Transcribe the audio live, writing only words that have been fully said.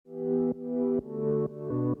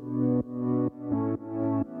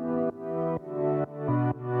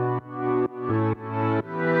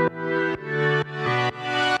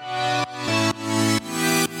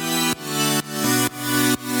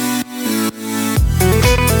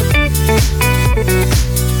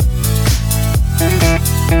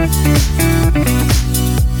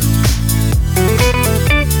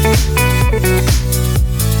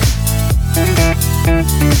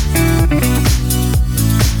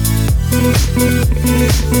If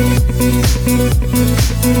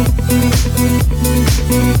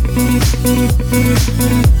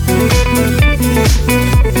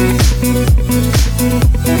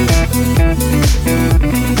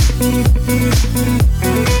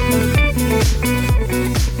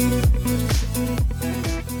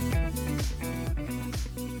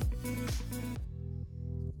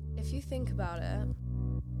you think about it,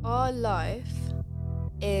 our life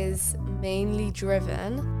is mainly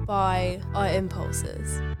driven by our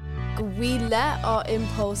impulses. We let our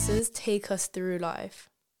impulses take us through life,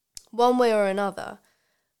 one way or another.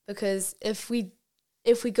 Because if we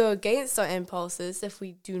go against our impulses, if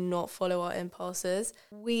we do not follow our impulses,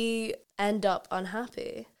 we end up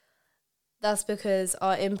unhappy. That's because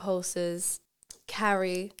our impulses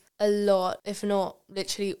carry a lot, if not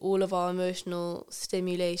literally all of our emotional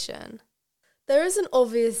stimulation. There is an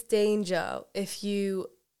obvious danger if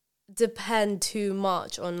you depend too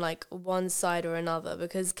much on like one side or another,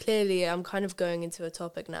 because clearly I'm kind of going into a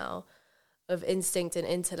topic now of instinct and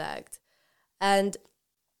intellect. And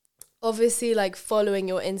obviously, like, following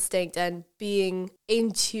your instinct and being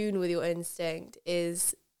in tune with your instinct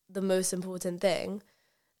is the most important thing.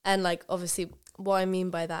 And like, obviously, what I mean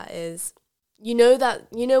by that is, you know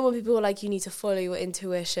when people are like, you need to follow your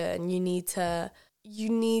intuition, you need to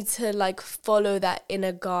like follow that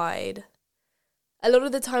inner guide. A lot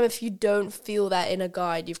of the time, if you don't feel that inner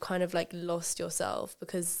guide, you've kind of like lost yourself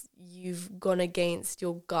because you've gone against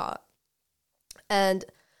your gut. And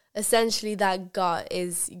essentially that gut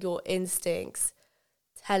is your instincts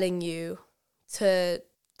telling you to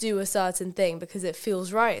do a certain thing because it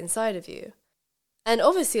feels right inside of you. And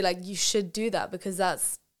obviously, like, you should do that because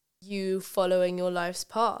that's you following your life's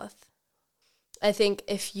path. I think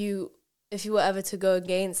if you were ever to go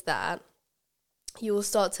against that, you will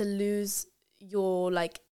start to lose your,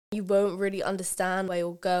 like, you won't really understand where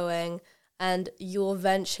you're going, and you'll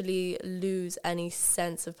eventually lose any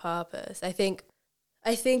sense of purpose. I think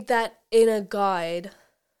that inner guide,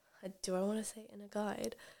 do I want to say inner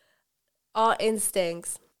guide? Our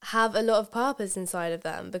instincts have a lot of purpose inside of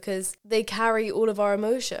them because they carry all of our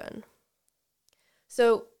emotion.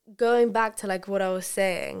 So going back to like what I was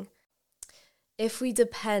saying, if we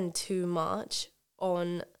depend too much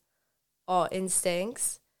on our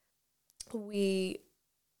instincts, we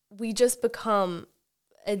just become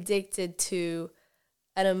addicted to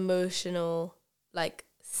an emotional like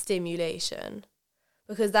stimulation,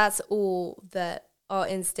 because that's all that our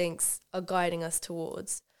instincts are guiding us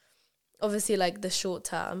towards. Obviously, like the short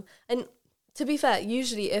term. And to be fair,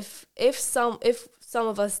 usually if some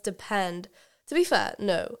of us depend, to be fair,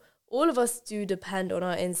 no, all of us do depend on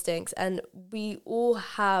our instincts, and we all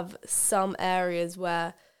have some areas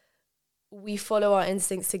where we follow our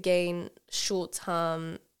instincts to gain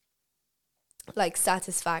short-term like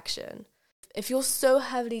satisfaction. If you're so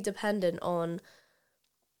heavily dependent on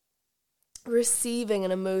receiving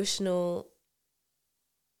an emotional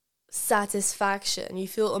satisfaction, you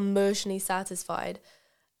feel emotionally satisfied,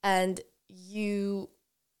 and you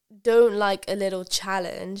don't like a little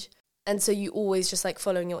challenge, and so you always just like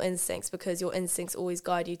following your instincts because your instincts always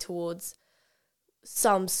guide you towards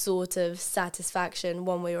some sort of satisfaction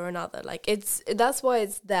one way or another. Like, that's why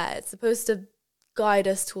it's there. It's supposed to guide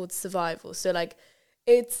us towards survival. So like,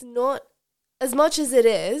 it's not as much as it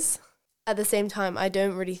is. At the same time, I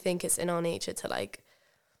don't really think it's in our nature to like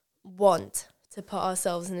want to put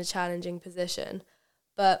ourselves in a challenging position.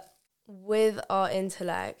 But with our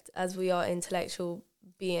intellect, as we are intellectual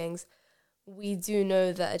beings, we do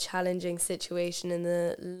know that a challenging situation in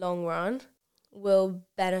the long run will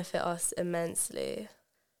benefit us immensely.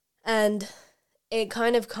 And it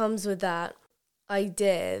kind of comes with that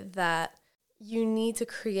idea that you need to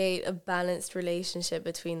create a balanced relationship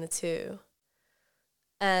between the two.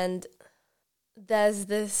 And there's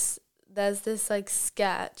this like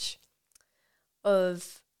sketch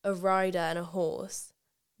of a rider and a horse.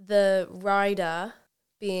 The rider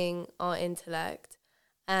being our intellect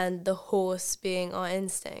and the horse being our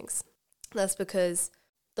instincts. That's because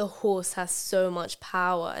the horse has so much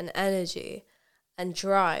power and energy and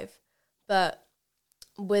drive. But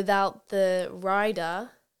without the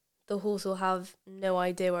rider, the horse will have no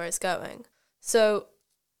idea where it's going. So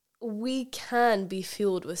we can be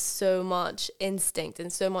fueled with so much instinct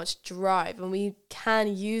and so much drive, and we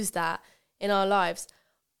can use that in our lives.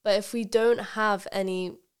 But if we don't have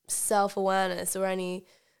any self-awareness or any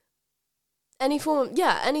form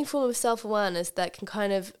of self-awareness that can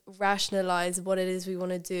kind of rationalize what it is we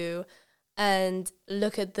want to do and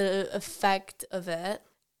look at the effect of it,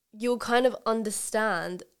 you'll kind of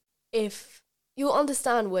understand you'll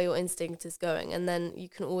understand where your instinct is going, and then you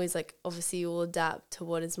can always, like, obviously you'll adapt to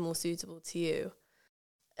what is more suitable to you.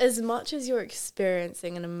 As much as you're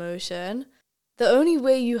experiencing an emotion, the only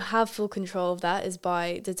way you have full control of that is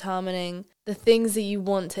by determining the things that you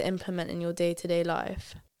want to implement in your day-to-day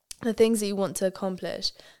life, the things that you want to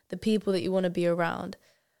accomplish, the people that you want to be around,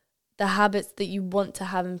 the habits that you want to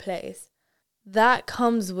have in place. That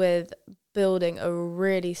comes with building a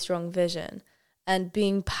really strong vision and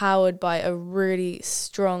being powered by a really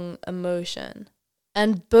strong emotion.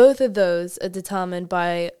 And both of those are determined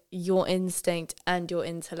by your instinct and your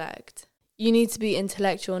intellect. You need to be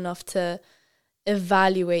intellectual enough to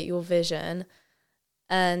evaluate your vision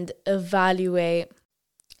and evaluate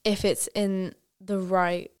if it's in the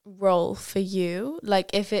right role for you, like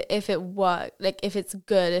if it works, like if it's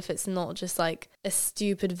good, if it's not just like a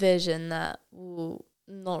stupid vision that will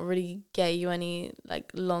not really get you any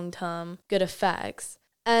like long-term good effects.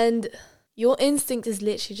 And your instinct is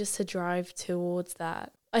literally just to drive towards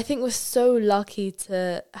that. I think we're so lucky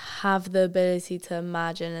to have the ability to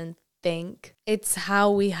imagine and think. It's how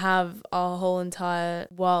we have our whole entire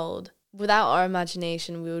world. Without our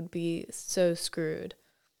imagination, we would be so screwed.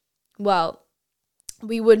 Well,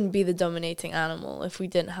 we wouldn't be the dominating animal if we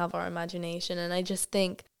didn't have our imagination. And I just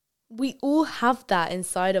think we all have that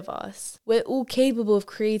inside of us. We're all capable of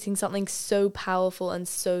creating something so powerful and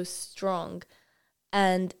so strong.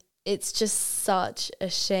 And it's just such a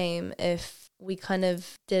shame if we kind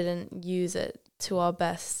of didn't use it to our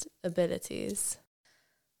best abilities.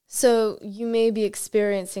 So you may be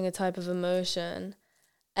experiencing a type of emotion,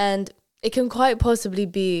 and it can quite possibly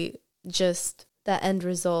be just the end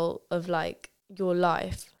result of like your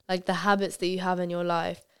life, like the habits that you have in your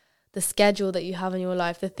life, the schedule that you have in your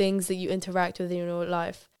life, the things that you interact with in your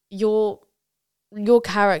life, your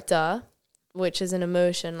character, which is an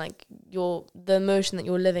emotion, like the emotion that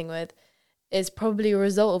you're living with, is probably a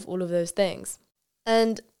result of all of those things.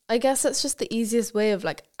 And I guess that's just the easiest way of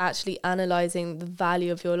like actually analyzing the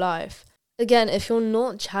value of your life. Again, if you're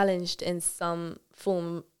not challenged in some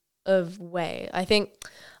form of way, I think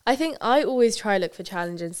I always try to look for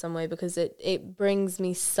challenge in some way because it brings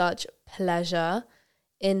me such pleasure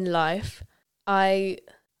in life. I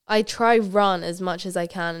try run as much as I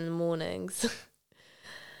can in the mornings.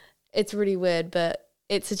 It's really weird, but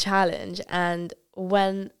it's a challenge. And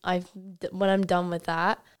when I'm done with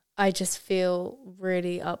that, I just feel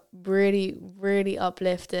really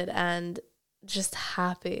uplifted and just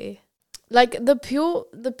happy. Like the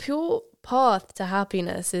pure path to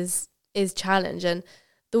happiness is challenge, and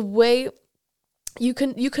the way you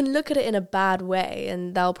can look at it in a bad way,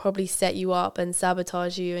 and that'll probably set you up and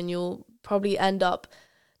sabotage you, and you'll probably end up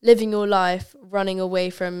living your life running away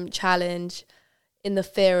from challenge in the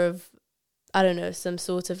fear of, I don't know, some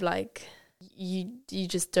sort of like you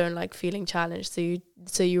just don't like feeling challenged,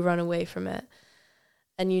 so you run away from it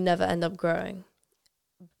and you never end up growing.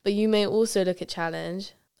 But you may also look at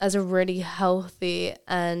challenge as a really healthy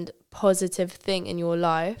and positive thing in your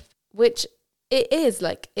life, which it is,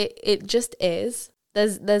 like it just is.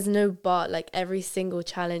 There's no but. Like every single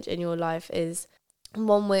challenge in your life is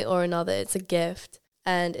one way or another, it's a gift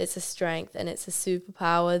and it's a strength and it's a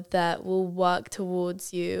superpower that will work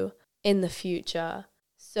towards you in the future.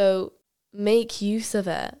 So make use of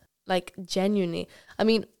it, like genuinely. I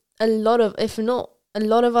mean, a lot of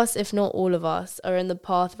us, if not all of us, are in the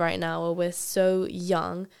path right now where we're so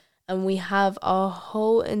young and we have our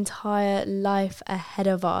whole entire life ahead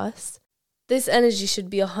of us. This energy should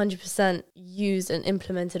be 100% used and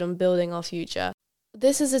implemented on building our future.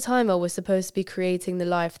 This is a time where we're supposed to be creating the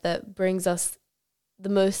life that brings us the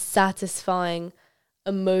most satisfying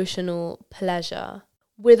emotional pleasure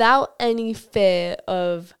without the fear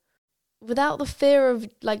of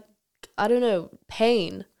like, I don't know,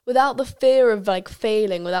 pain, without the fear of like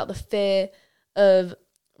failing, without the fear of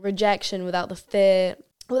rejection,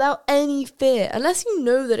 without any fear. Unless you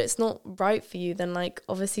know that it's not right for you, then like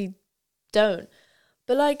obviously don't.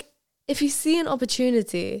 But like if you see an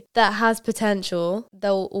opportunity that has potential,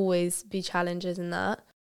 there will always be challenges in that.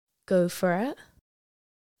 Go for it.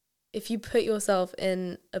 If you put yourself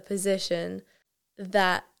in a position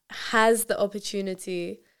that has the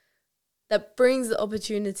opportunity, that brings the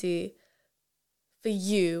opportunity for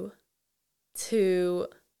you to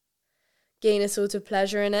gain a sort of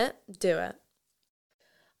pleasure in it, do it.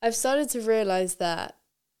 I've started to realize that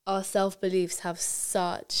our self-beliefs have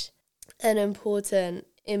such an important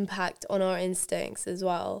impact on our instincts as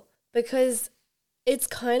well, because it's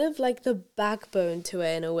kind of like the backbone to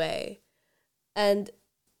it in a way. And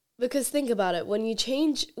because think about it, when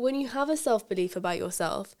you have a self-belief about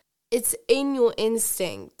yourself, it's in your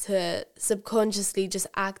instinct to subconsciously just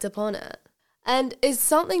act upon it. And it's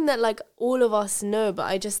something that like all of us know, but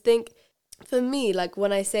I just think for me, like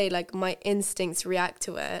when I say like my instincts react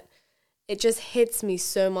to it, it just hits me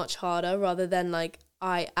so much harder rather than like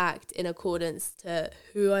I act in accordance to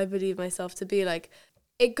who I believe myself to be. Like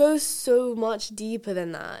it goes so much deeper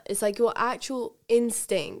than that. It's like your actual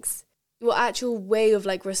instincts, your actual way of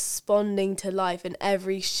like responding to life in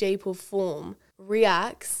every shape or form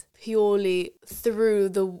reacts purely through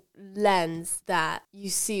the lens that you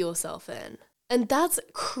see yourself in. And that's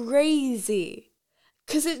crazy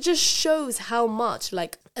because it just shows how much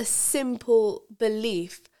like a simple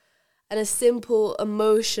belief and a simple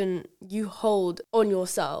emotion you hold on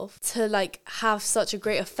yourself to like have such a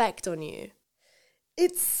great effect on you.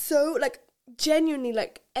 It's so like genuinely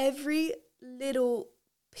like every little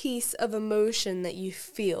piece of emotion that you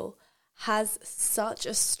feel has such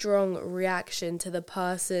a strong reaction to the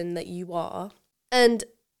person that you are. And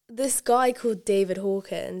this guy called David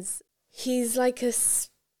Hawkins, he was a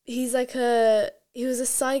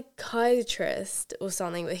psychiatrist or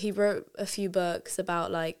something, but he wrote a few books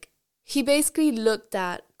about like, he basically looked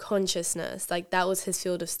at consciousness, like that was his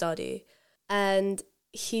field of study. And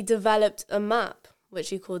he developed a map, which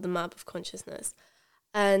he called the map of consciousness.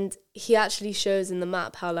 And he actually shows in the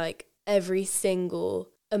map how like every single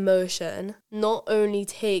emotion not only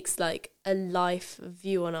takes like a life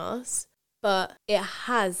view on us, but it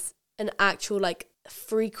has an actual like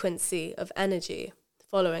frequency of energy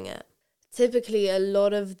following it. Typically, a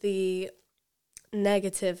lot of the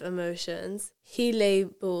negative emotions he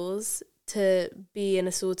labels to be in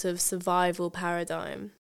a sort of survival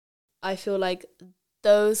paradigm. I feel like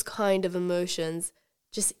those kind of emotions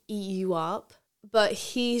just eat you up, but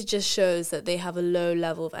he just shows that they have a low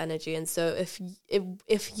level of energy. And so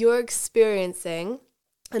if you're experiencing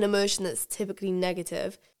an emotion that's typically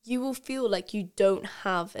negative, you will feel like you don't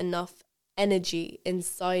have enough energy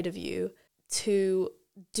inside of you to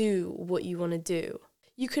do what you want to do.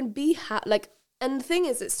 You can be and the thing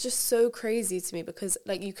is, it's just so crazy to me because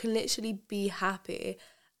like you can literally be happy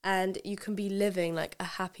and you can be living like a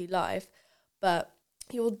happy life, but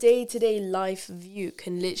your day-to-day life view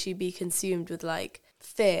can literally be consumed with like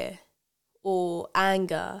fear or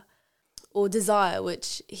anger or desire,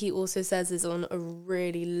 which he also says is on a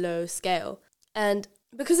really low scale. And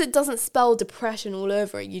because it doesn't spell depression all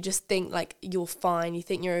over it, you just think like you're fine, you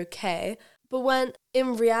think you're okay. But when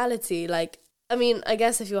in reality, like, I mean, I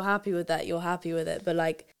guess if you're happy with that, you're happy with it. But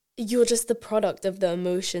like, you're just the product of the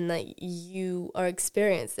emotion that you are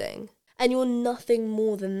experiencing. And you're nothing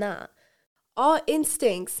more than that. Our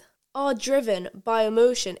instincts are driven by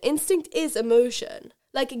emotion. Instinct is emotion.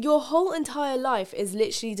 Like, your whole entire life is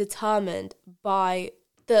literally determined by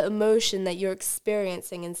the emotion that you're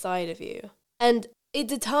experiencing inside of you. And it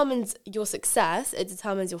determines your success, it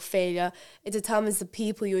determines your failure, it determines the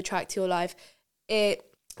people you attract to your life, it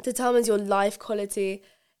determines your life quality,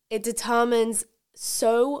 it determines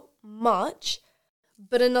so much.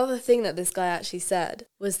 But another thing that this guy actually said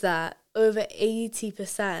was that over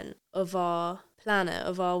 80% of our planet,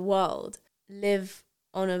 of our world, live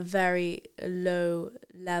on a very low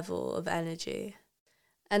level of energy.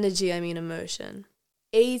 Energy, I mean emotion.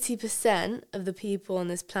 80% of the people on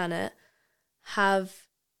this planet have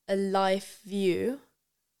a life view,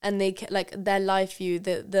 and they like their life view,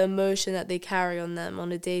 the emotion that they carry on them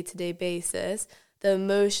on a day-to-day basis, the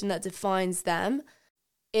emotion that defines them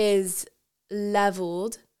is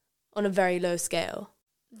leveled on a very low scale.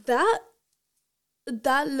 That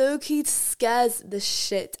low-key scares the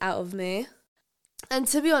shit out of me. And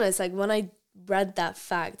to be honest, like when I read that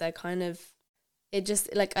fact, I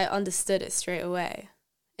understood it straight away.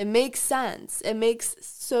 It makes sense. It makes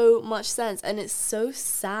so much sense. And it's so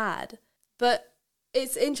sad. But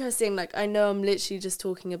it's interesting. Like, I know I'm literally just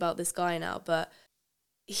talking about this guy now, but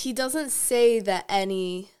he doesn't say that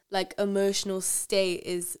any, like, emotional state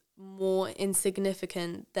is more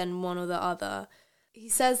insignificant than one or the other. He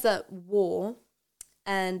says that war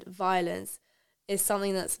and violence is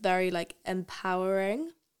something that's very, like,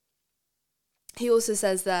 empowering. He also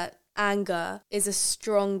says that anger is a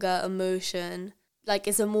stronger emotion. Like,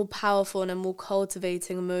 it's a more powerful and a more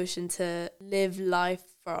cultivating emotion to live life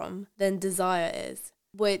from than desire is,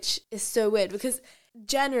 which is so weird because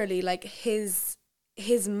generally, like, his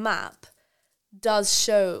map does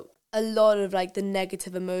show a lot of, like, the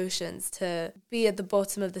negative emotions to be at the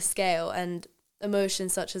bottom of the scale, and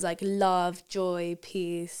emotions such as, like, love, joy,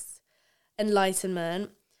 peace,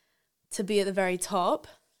 enlightenment to be at the very top.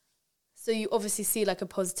 So you obviously see, like, a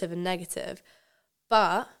positive and negative.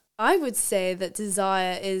 But I would say that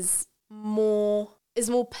desire is more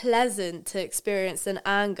pleasant to experience than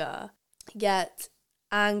anger, yet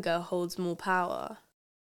anger holds more power.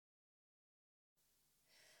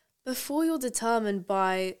 before you're determined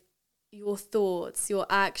by your thoughts, your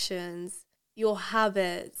actions, your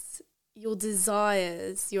habits, your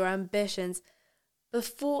desires, your ambitions,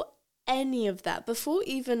 before any of that, before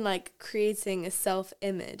even like creating a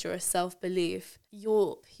self-image or a self-belief,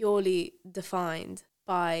 you're purely defined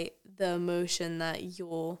by the emotion that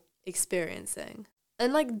you're experiencing.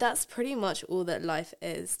 And like that's pretty much all that life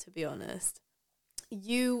is, to be honest.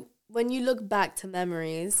 When you look back to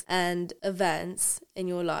memories and events in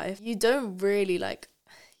your life, you don't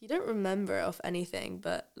remember of anything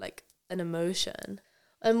but like an emotion.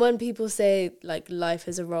 And when people say like life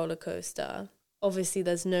is a roller coaster, obviously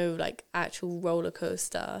there's no like actual roller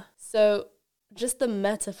coaster. So just the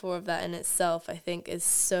metaphor of that in itself, I think it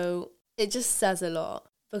just says a lot,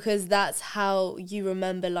 because that's how you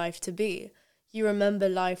remember life to be. You remember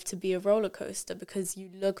life to be a roller coaster because you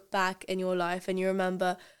look back in your life and you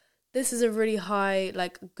remember, this is a really high,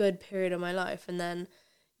 like good period of my life. And then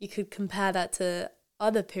you could compare that to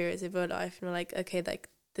other periods of your life and you're like, okay, like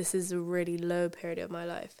this is a really low period of my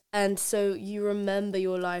life. And so you remember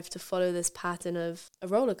your life to follow this pattern of a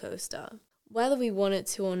roller coaster. Whether we want it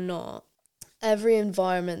to or not, every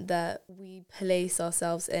environment that we place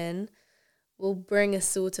ourselves in will bring a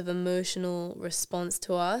sort of emotional response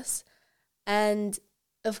to us. And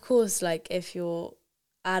of course, like if you're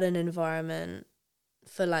at an environment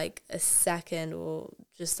for like a second or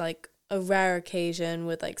just like a rare occasion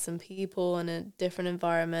with like some people in a different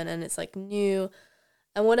environment and it's like new,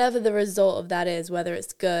 and whatever the result of that is, whether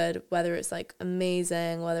it's good, whether it's like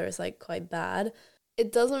amazing, whether it's like quite bad,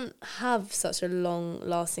 it doesn't have such a long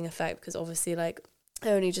lasting effect because obviously like it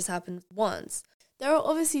only just happened once. There are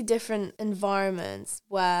obviously different environments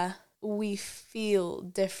where we feel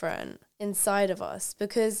different inside of us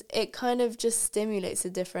because it kind of just stimulates a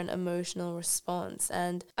different emotional response.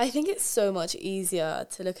 And I think it's so much easier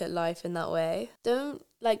to look at life in that way. Don't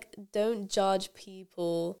judge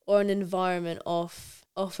people or an environment off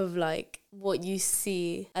of like what you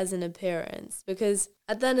see as an appearance, because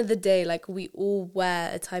at the end of the day, like we all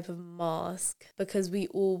wear a type of mask because we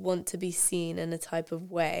all want to be seen in a type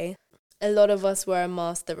of way. A lot of us wear a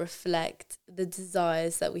mask that reflect the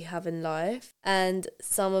desires that we have in life, and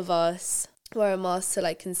some of us wear a mask to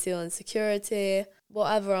like conceal insecurity,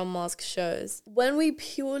 whatever our mask shows. When we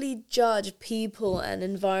purely judge people and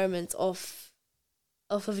environments off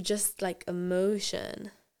of just like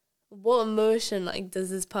emotion, what emotion like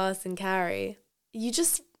does this person carry? You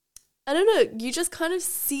just kind of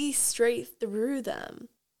see straight through them.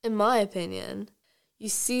 In my opinion, you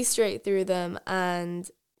see straight through them and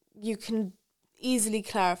you can easily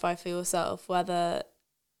clarify for yourself whether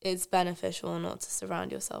it's beneficial or not to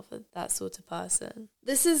surround yourself with that sort of person.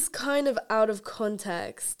 This is kind of out of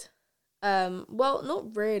context. Well,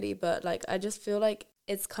 not really, but like I just feel like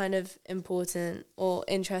it's kind of important or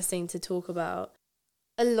interesting to talk about.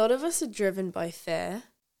 A lot of us are driven by fear,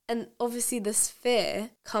 and obviously this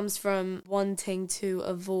fear comes from wanting to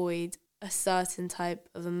avoid a certain type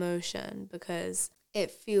of emotion because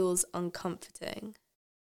it feels uncomforting.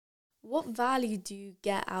 What value do you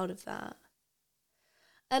get out of that?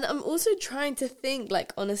 And I'm also trying to think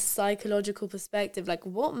like on a psychological perspective, like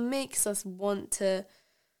what makes us want to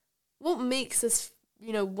avoid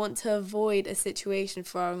a situation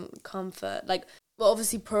for our comfort? Like we're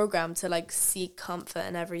obviously programmed to like seek comfort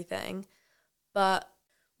and everything, but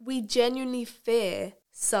we genuinely fear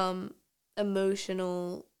some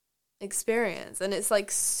emotional experience, and it's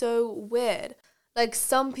like so weird. Like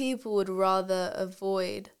some people would rather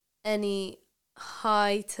avoid any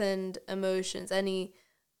heightened emotions, any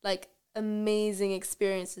like amazing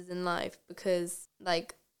experiences in life, because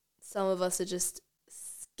like some of us are just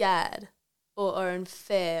scared or are in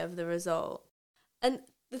fear of the result. And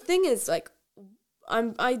the thing is, like, I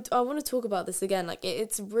want to talk about this again. Like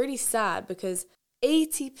it's really sad because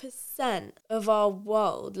 80% of our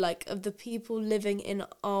world, like of the people living in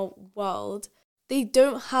our world, they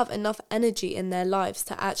don't have enough energy in their lives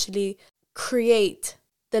to actually create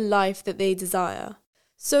the life that they desire.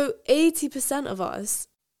 So 80% of us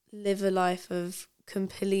live a life of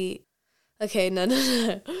complete, okay, no,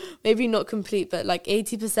 maybe not complete, but like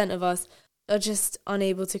 80% of us are just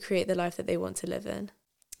unable to create the life that they want to live in.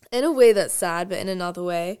 In a way that's sad, but in another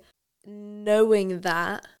way, knowing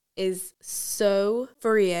that is so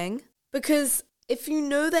freeing, because if you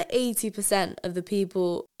know that 80% of the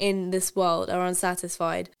people in this world are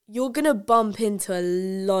unsatisfied, you're going to bump into a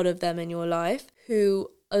lot of them in your life who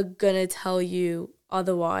are going to tell you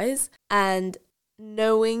otherwise. And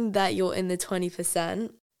knowing that you're in the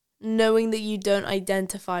 20%, knowing that you don't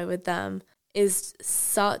identify with them is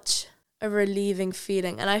such a relieving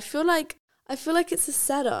feeling. And I feel like it's a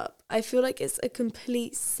setup. I feel like it's a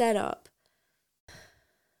complete setup.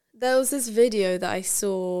 There was this video that I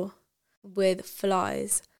saw with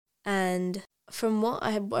flies, and from what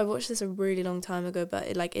I watched this a really long time ago, but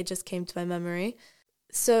it just came to my memory.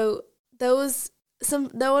 So there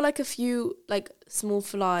were like a few like small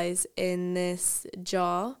flies in this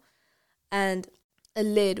jar, and a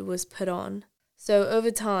lid was put on. So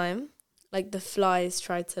over time, like the flies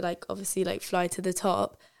tried to like obviously like fly to the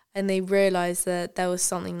top, and they realized that there was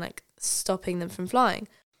something like stopping them from flying.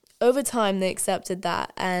 Over time, they accepted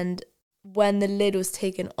that, and when the lid was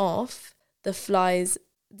taken off, the flies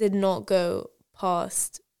did not go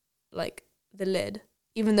past like the lid,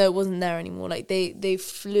 even though it wasn't there anymore. Like they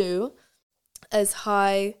flew as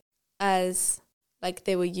high as like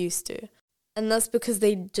they were used to, and that's because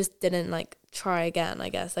they just didn't like try again, I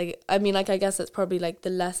guess. Like I mean, like I guess that's probably like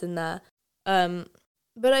the lesson there.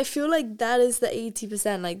 But I feel like that is the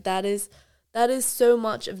 80%. Like that is so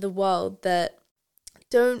much of the world that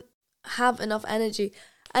don't have enough energy.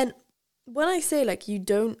 And when I say like you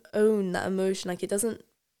don't own that emotion, like it doesn't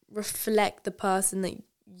reflect the person that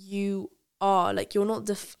you are. Like you're not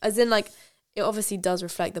as in like it obviously does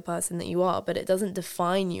reflect the person that you are, but it doesn't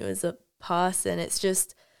define you as a person. It's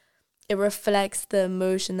just it reflects the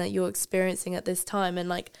emotion that you're experiencing at this time. And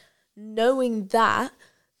like knowing that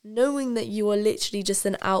you are literally just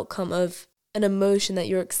an outcome of an emotion that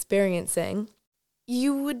you're experiencing,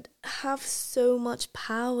 you would have so much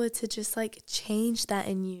power to just like change that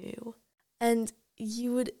in you. And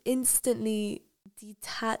you would instantly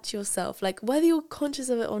detach yourself, like whether you're conscious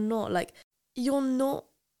of it or not. Like you're not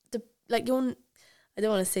I don't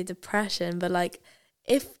want to say depression, but like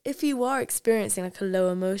if you are experiencing like a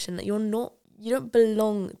low emotion, that you don't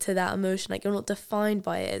belong to that emotion. Like you're not defined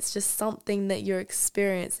by it. It's just something that you're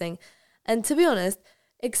experiencing. And to be honest,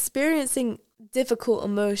 experiencing difficult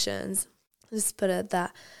emotions, just put it at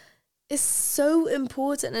that, is so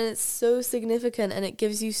important, and it's so significant, and it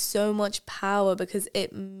gives you so much power because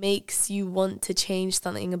it makes you want to change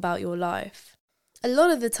something about your life. A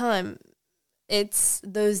lot of the time, it's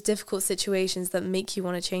those difficult situations that make you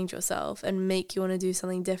want to change yourself and make you want to do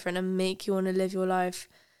something different and make you want to live your life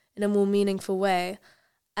in a more meaningful way.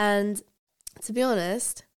 And to be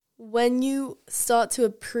honest, when you start to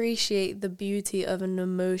appreciate the beauty of an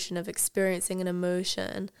emotion, of experiencing an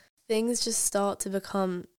emotion, things just start to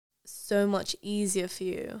become so much easier for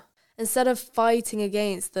you. Instead of fighting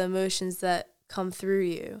against the emotions that come through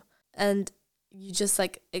you, and you just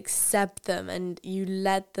like accept them and you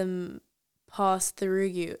let them pass through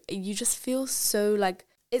you, you just feel so like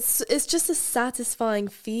it's just a satisfying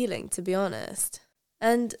feeling, to be honest.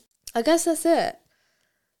 And I guess that's it.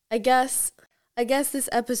 I guess this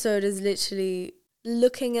episode is literally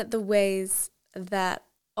looking at the ways that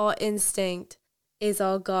our instinct is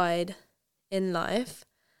our guide in life,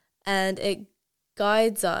 and it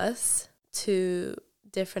guides us to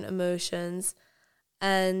different emotions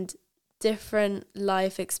and different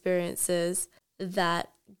life experiences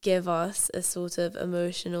that give us a sort of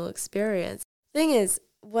emotional experience. Thing is,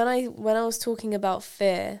 when I was talking about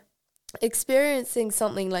fear, experiencing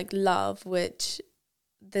something like love, which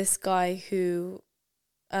this guy who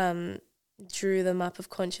drew the map of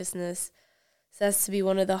consciousness says to be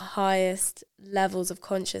one of the highest levels of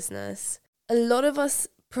consciousness, a lot of us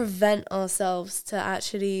prevent ourselves to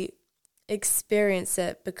actually experience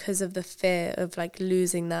it because of the fear of like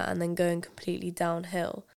losing that and then going completely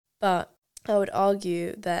downhill. But I would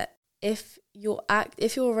argue that if you're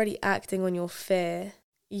already acting on your fear,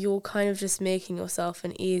 you're kind of just making yourself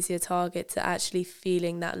an easier target to actually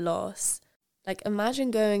feeling that loss. Like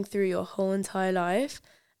imagine going through your whole entire life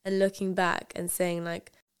and looking back and saying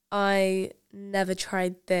like, I never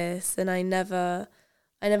tried this, and I never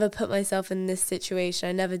put myself in this situation.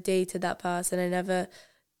 I never dated that person.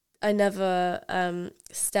 I never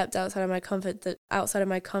stepped outside of my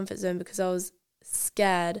comfort zone because I was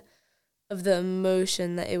scared of the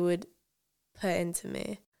emotion that it would put into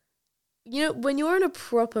me. You know, when you're in a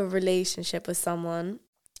proper relationship with someone,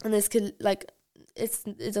 and this could like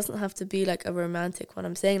it doesn't have to be like a romantic one.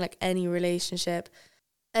 I'm saying like any relationship,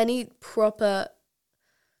 any proper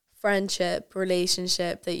friendship,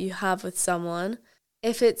 relationship that you have with someone,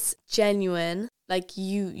 if it's genuine, like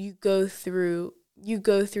you go through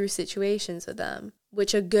situations with them,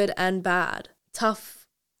 which are good and bad, tough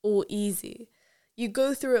or easy. You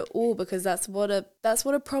go through it all because that's what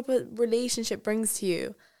a proper relationship brings to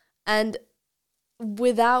you. And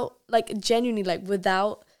without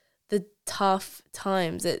without the tough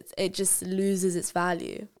times, it just loses its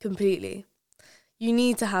value completely. you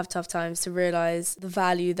need to have tough times to realize the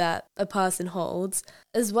value that a person holds,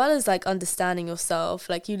 as well as like understanding yourself.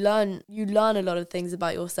 Like you learn a lot of things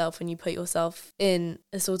about yourself when you put yourself in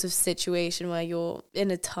a sort of situation where you're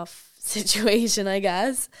in a tough situation, I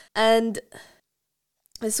guess. And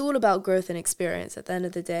it's all about growth and experience at the end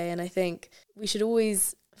of the day. And I think we should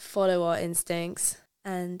always follow our instincts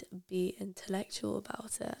and be intellectual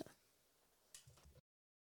about it.